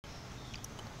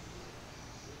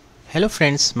Hello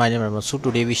friends, my name is Masood.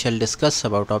 Today we shall discuss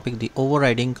about topic the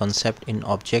overriding concept in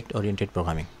object oriented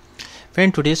programming.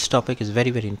 Friend, today's topic is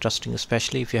very interesting,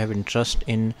 especially if you have interest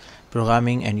in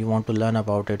programming and you want to learn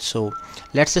about it. So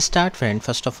let's start, friend.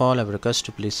 First of all, I would request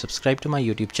to please subscribe to my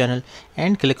YouTube channel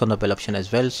and click on the bell option as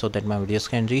well so that my videos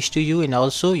can reach to you, and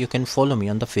also you can follow me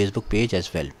on the Facebook page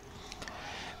as well.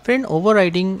 Friend,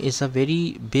 overriding is a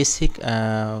very basic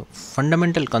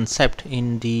fundamental concept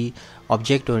in the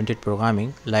object oriented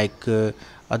programming, like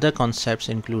other concepts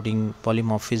including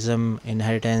polymorphism,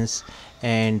 inheritance,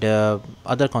 and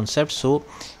other concepts. So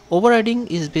overriding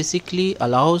is basically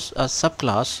allows a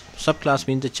subclass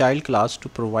means the child class, to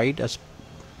provide a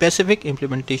specific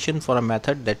implementation for a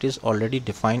method that is already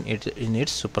defined in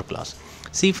its superclass.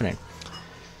 See friend,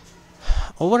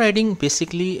 overriding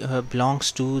basically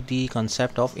belongs to the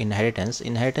concept of inheritance.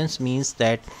 Inheritance means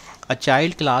that a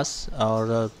child class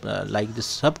or like the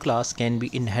subclass can be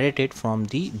inherited from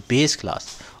the base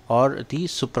class or the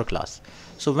superclass.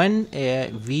 So when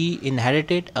we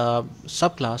inherited a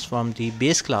subclass from the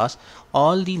base class,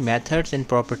 all the methods and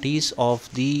properties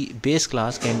of the base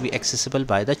class can be accessible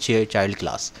by the child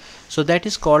class. So that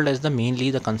is called as mainly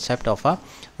the concept of a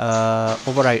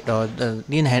override or the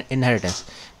inheritance.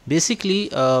 Basically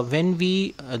when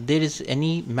there is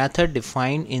any method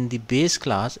defined in the base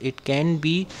class, it can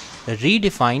be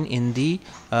redefined in the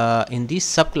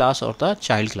subclass or the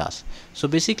child class. So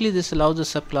basically this allows the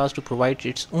subclass to provide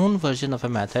its own version of a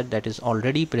method that is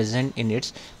already present in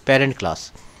its parent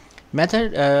class.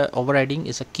 Method overriding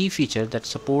is a key feature that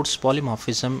supports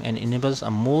polymorphism and enables a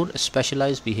more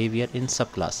specialized behavior in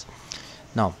subclass.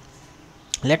 Now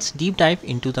let's deep dive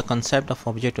into the concept of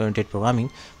object-oriented programming.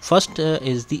 First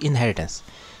is the inheritance.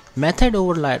 Method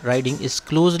overriding is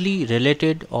closely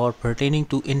related or pertaining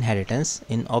to inheritance.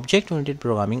 In object-oriented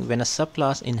programming, when a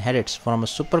subclass inherits from a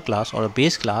superclass or a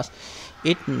base class,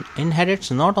 it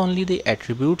inherits not only the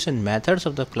attributes and methods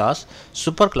of the class,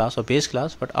 superclass or base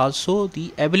class, but also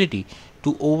the ability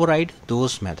to override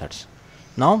those methods.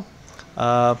 Now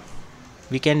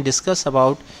we can discuss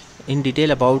in detail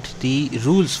about the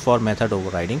rules for method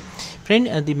overriding. Friend,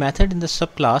 the method in the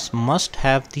subclass must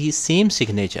have the same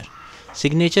signature.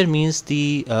 Signature means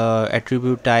the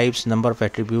attribute types, number of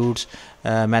attributes,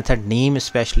 method name,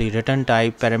 especially return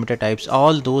type, parameter types,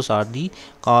 all those are the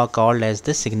called as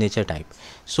the signature type.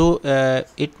 So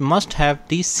it must have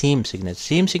the same signature.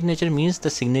 Same signature means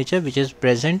the signature which is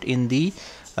present in the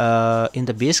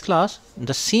base class,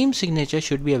 the same signature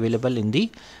should be available in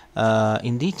the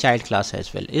child class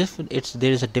as well. If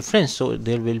there is a difference, so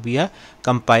there will be a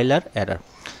compiler error.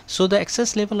 So the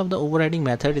access level of the overriding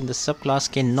method in the subclass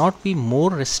cannot be more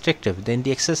restrictive than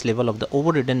the access level of the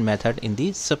overridden method in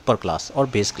the superclass or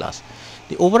base class.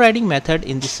 The overriding method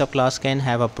in the subclass can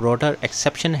have a broader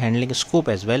exception handling scope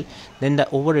as well than the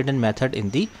overridden method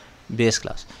in the base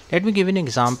class. Let me give an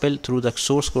example through the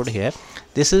source code here.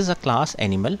 This is a class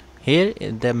animal. Here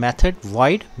the method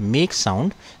void make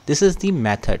sound. This is the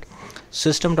method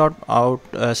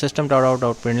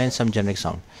system.out.println some generic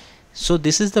sound. So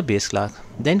this is the base class.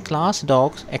 Then class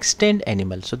dogs extend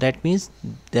animal. So that means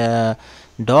the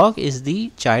dog is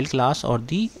the child class or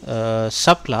the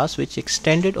subclass which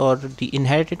extended or the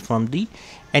inherited from the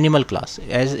animal class,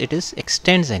 as it is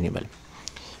extends animal.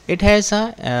 It has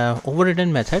a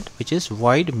overridden method which is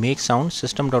void make sound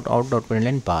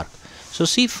system.out.println bark. So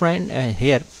see friend,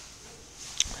 here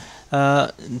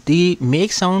the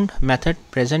make sound method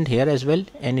present here as well,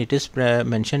 and it is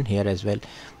mentioned here as well,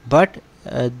 but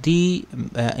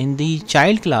in the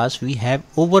child class we have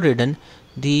overridden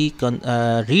the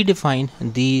redefine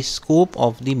the scope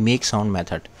of the make sound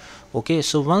method. Okay,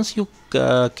 so once you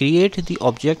create the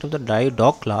object of the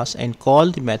dog class and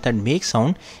call the method make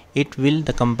sound,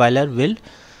 the compiler will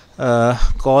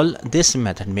call this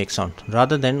method make sound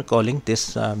rather than calling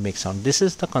this make sound. This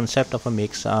is the concept of a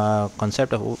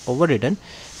concept of overridden,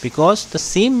 because the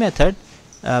same method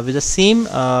with the same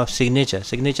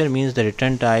signature means the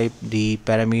return type, the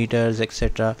parameters,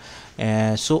 etc.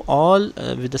 So all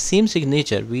with the same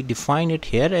signature we define it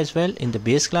here as well in the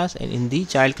base class and in the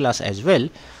child class as well,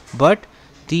 but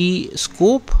the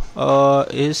scope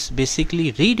is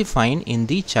basically redefined in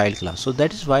the child class. So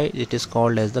that is why it is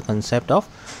called as the concept of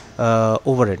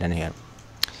overridden here.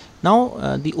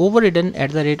 Now the overridden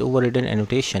overridden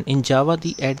annotation in Java,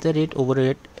 the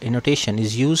overridden annotation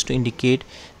is used to indicate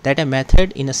that a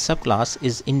method in a subclass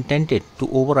is intended to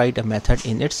override a method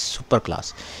in its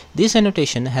superclass. This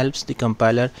annotation helps the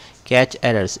compiler catch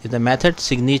errors if the method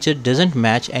signature doesn't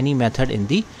match any method in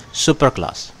the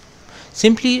superclass.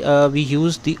 Simply we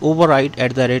use the override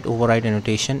override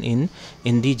annotation in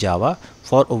the Java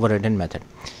for overridden method.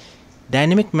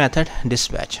 Dynamic method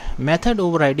dispatch. Method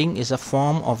overriding is a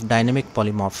form of dynamic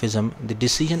polymorphism. The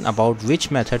decision about which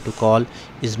method to call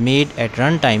is made at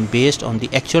runtime based on the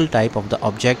actual type of the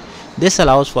object. This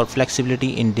allows for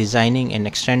flexibility in designing and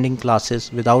extending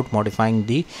classes without modifying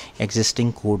the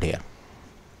existing code here.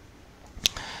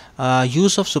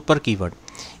 Use of super keyword.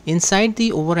 Inside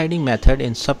the overriding method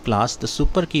in subclass, the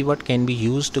super keyword can be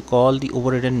used to call the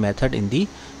overridden method in the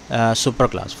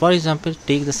superclass. For example,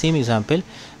 take the same example.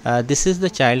 This is the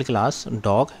child class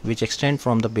dog, which extend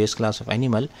from the base class of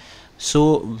animal.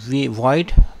 So we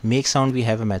void make sound, we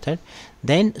have a method.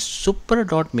 Then super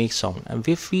dot make sound, and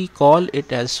if we call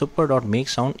it as super dot make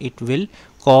sound, it will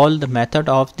call the method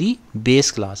of the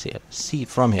base class here. See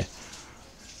from here,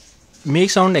 make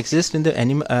sound exists in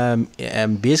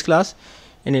the base class,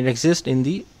 and it exists in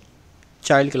the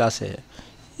child class here.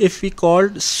 If we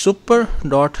called super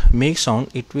dot make sound,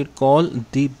 it will call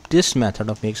this method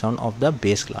of make sound of the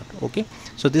base class. Okay,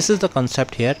 so this is the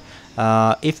concept here.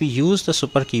 If we use the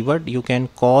super keyword, you can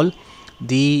call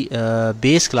the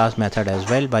base class method as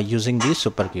well by using the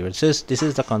super keyword. So this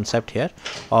is the concept here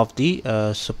of the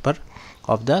super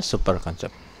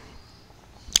concept.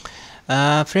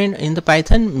 Friend, in the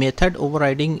Python, method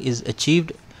overriding is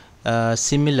achieved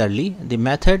similarly. The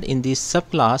method in the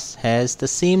subclass has the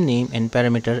same name and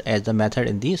parameter as the method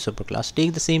in the superclass.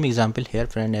 Take the same example here,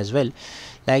 friend, as well.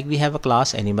 Like we have a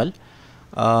class animal,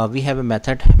 we have a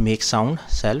method make sound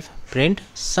self, print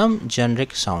some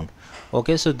generic sound.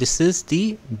 Okay, so this is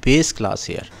the base class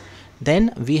here.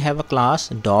 Then we have a class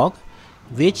dog,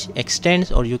 which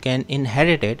extends, or you can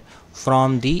inherit it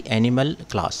from the animal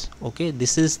class. Okay,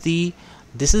 this is the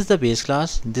base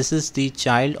class, this is the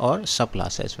child or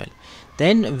subclass as well.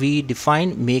 Then we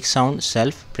define make sound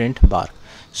self print bar.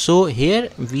 So here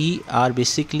we are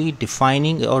basically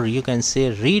defining, or you can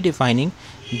say redefining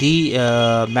the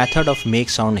method of make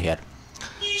sound here.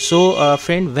 So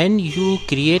friend, when you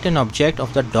create an object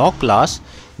of the dog class,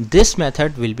 this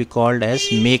method will be called as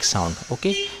make sound.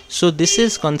 Okay, so this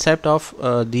is concept of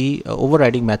the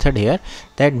overriding method here,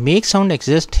 that make sound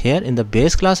exists here in the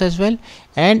base class as well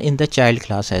and in the child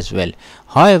class as well.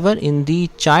 However, in the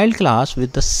child class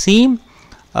with the same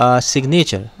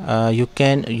signature, you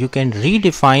can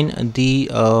redefine the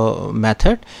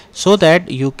method so that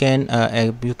you can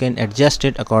adjust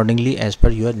it accordingly as per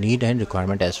your need and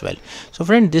requirement as well. So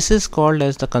friend, this is called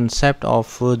as the concept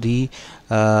of the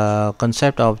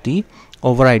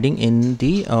overriding in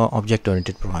the object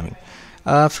oriented programming.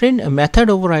 Friend, method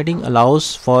overriding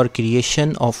allows for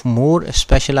creation of more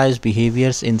specialized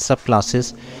behaviors in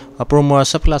subclasses.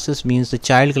 Subclasses means the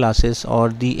child classes or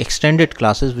the extended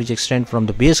classes which extend from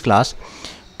the base class,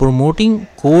 promoting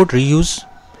code reuse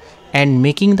and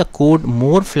making the code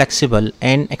more flexible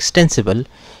and extensible.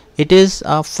 It is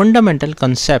a fundamental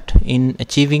concept in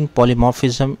achieving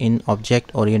polymorphism in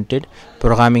object-oriented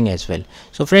programming as well.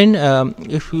 So friend,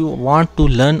 if you want to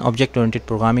learn object-oriented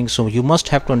programming, so you must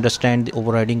have to understand the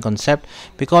overriding concept,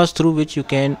 because through which you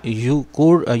can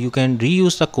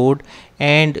reuse the code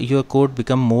and your code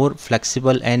become more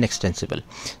flexible and extensible.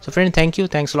 So friend, thanks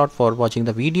a lot for watching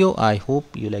the video. I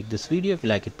hope you like this video. If you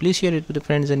like it, please share it with your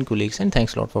friends and colleagues, and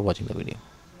thanks a lot for watching the video.